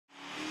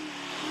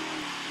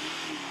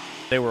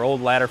They were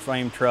old ladder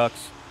frame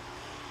trucks,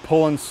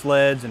 pulling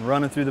sleds and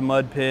running through the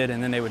mud pit,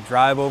 and then they would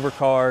drive over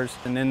cars,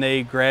 and then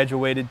they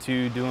graduated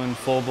to doing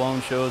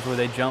full-blown shows where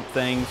they jumped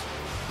things.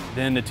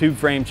 Then the tube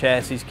frame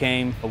chassis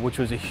came, which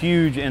was a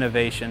huge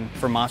innovation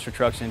for monster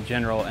trucks in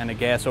general, and a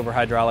gas over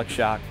hydraulic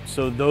shock.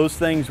 So those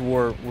things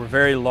were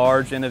very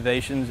large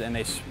innovations, and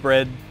they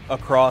spread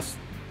across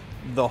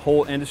the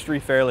whole industry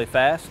fairly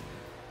fast.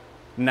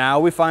 Now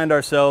we find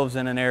ourselves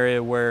in an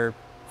area where,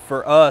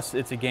 for us,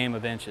 it's a game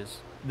of inches.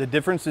 The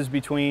differences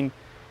between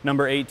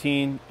number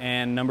 18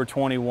 and number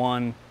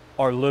 21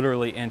 are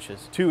literally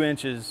inches. 2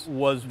 inches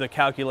was the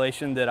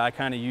calculation that I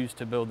kind of used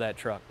to build that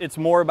truck. It's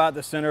more about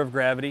the center of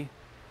gravity.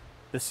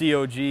 The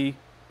COG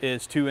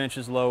is 2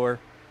 inches lower.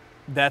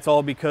 That's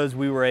all because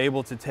we were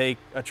able to take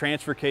a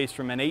transfer case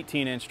from an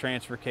 18-inch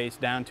transfer case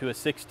down to a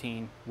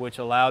 16, which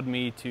allowed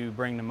me to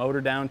bring the motor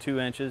down 2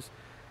 inches,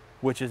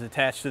 which is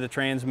attached to the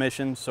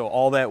transmission, so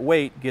all that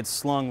weight gets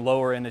slung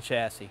lower in the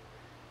chassis.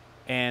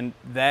 And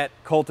that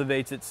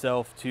cultivates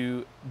itself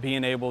to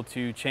being able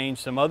to change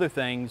some other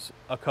things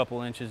a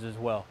couple inches as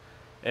well,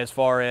 as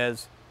far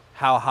as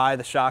how high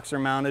the shocks are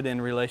mounted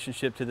in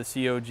relationship to the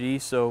COG.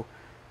 So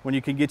when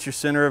you can get your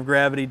center of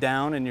gravity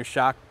down and your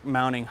shock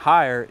mounting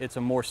higher, it's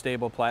a more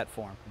stable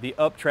platform. The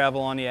up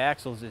travel on the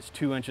axles is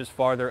 2 inches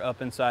farther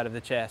up inside of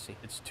the chassis.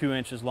 It's 2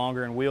 inches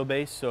longer in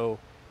wheelbase, so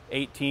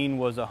 18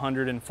 was a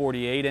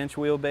 148-inch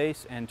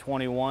wheelbase and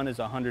 21 is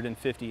a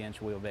 150-inch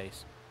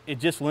wheelbase. It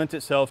just lent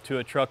itself to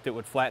a truck that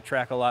would flat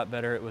track a lot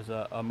better. It was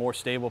a more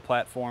stable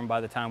platform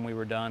by the time we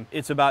were done.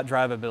 It's about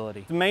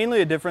drivability. It's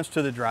mainly a difference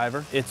to the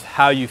driver. It's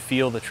how you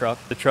feel the truck.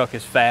 The truck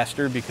is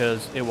faster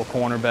because it will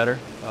corner better.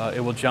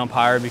 It will jump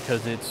higher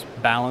because it's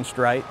balanced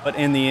right. But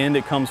in the end,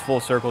 it comes full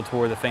circle to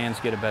where the fans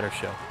get a better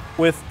show.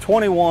 With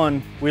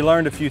 21, we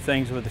learned a few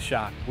things with the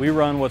shock. We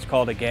run what's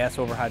called a gas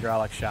over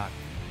hydraulic shock.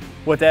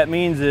 What that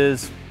means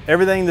is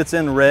everything that's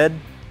in red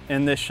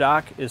in this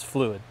shock is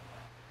fluid.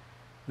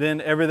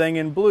 Then everything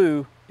in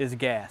blue is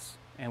gas,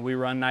 and we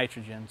run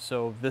nitrogen.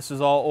 So this is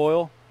all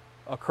oil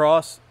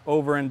across,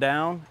 over and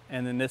down,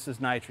 and then this is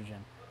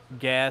nitrogen.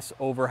 Gas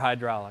over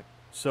hydraulic.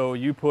 So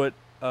you put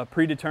a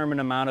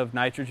predetermined amount of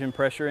nitrogen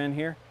pressure in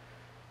here,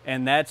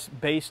 and that's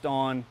based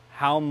on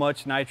how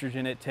much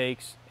nitrogen it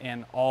takes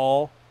in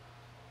all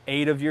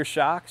 8 of your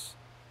shocks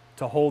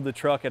to hold the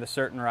truck at a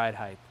certain ride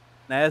height.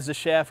 As the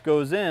shaft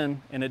goes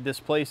in and it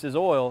displaces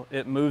oil,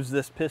 it moves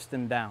this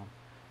piston down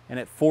and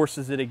it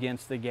forces it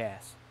against the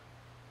gas.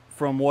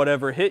 From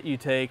whatever hit you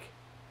take,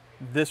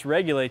 this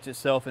regulates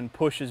itself and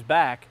pushes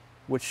back,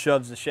 which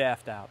shoves the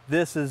shaft out.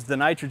 This is the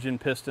nitrogen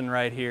piston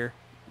right here.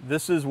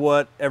 This is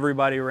what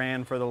everybody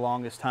ran for the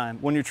longest time.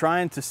 When you're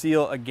trying to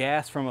seal a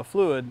gas from a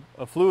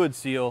fluid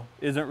seal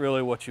isn't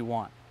really what you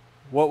want.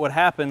 What would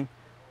happen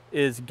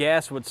is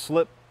gas would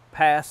slip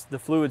past the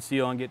fluid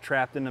seal and get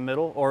trapped in the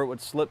middle, or it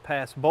would slip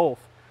past both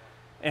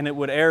and it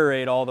would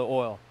aerate all the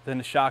oil. Then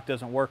the shock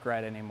doesn't work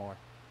right anymore.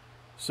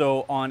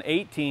 So on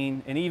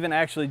 18, and even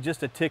actually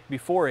just a tick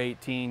before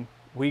 18,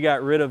 we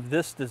got rid of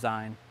this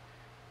design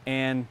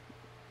and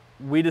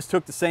we just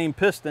took the same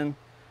piston,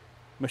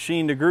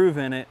 machined a groove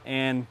in it,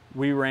 and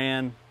we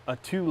ran a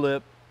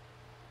 2-lip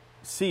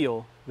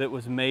seal that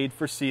was made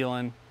for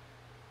sealing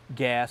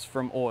gas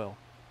from oil.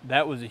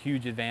 That was a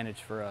huge advantage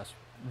for us.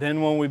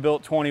 Then when we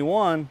built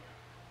 21,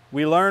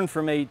 we learned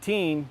from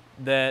 18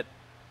 that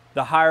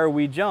the higher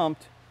we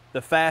jumped,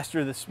 the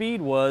faster the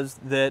speed was,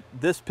 that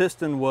this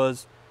piston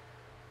was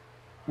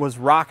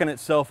rocking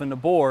itself in the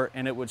bore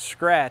and it would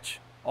scratch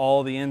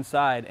all the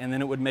inside, and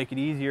then it would make it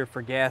easier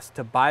for gas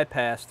to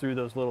bypass through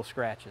those little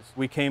scratches.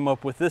 We came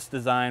up with this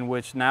design,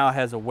 which now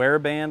has a wear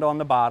band on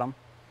the bottom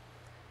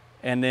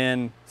and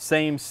then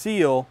same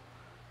seal,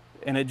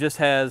 and it just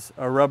has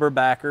a rubber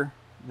backer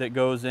that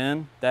goes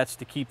in. That's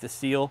to keep the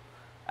seal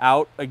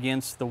out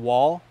against the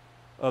wall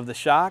of the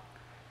shock.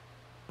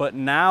 But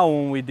now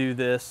when we do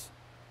this,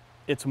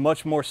 it's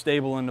much more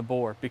stable in the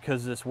bore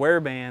because this wear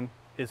band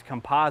is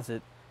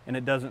composite and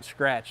it doesn't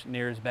scratch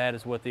near as bad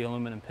as what the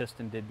aluminum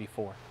piston did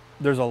before.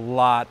 There's a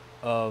lot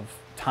of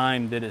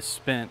time that is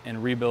spent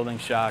in rebuilding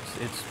shocks.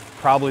 It's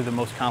probably the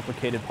most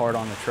complicated part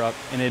on the truck,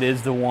 and it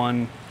is the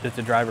one that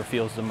the driver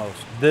feels the most.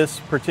 This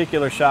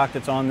particular shock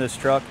that's on this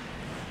truck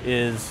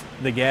is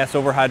the gas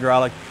over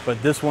hydraulic,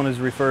 but this one is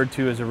referred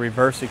to as a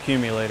reverse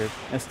accumulator.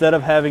 Instead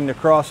of having the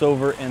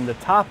crossover in the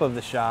top of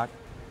the shock,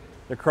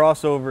 the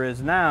crossover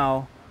is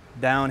now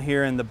down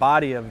here in the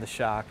body of the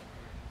shock,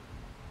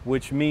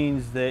 which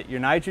means that your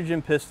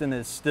nitrogen piston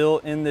is still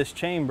in this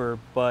chamber,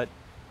 but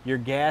your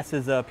gas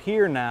is up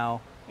here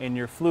now, and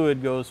your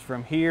fluid goes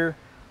from here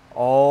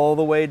all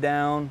the way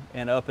down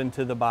and up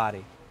into the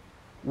body.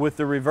 With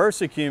the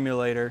reverse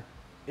accumulator,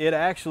 it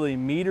actually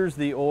meters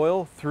the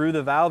oil through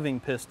the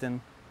valving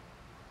piston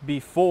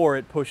before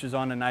it pushes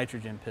on the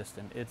nitrogen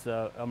piston. It's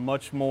a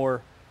much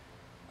more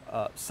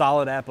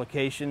solid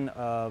application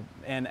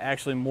and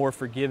actually more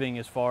forgiving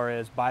as far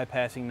as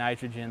bypassing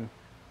nitrogen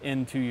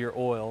into your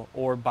oil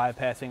or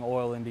bypassing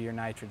oil into your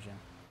nitrogen.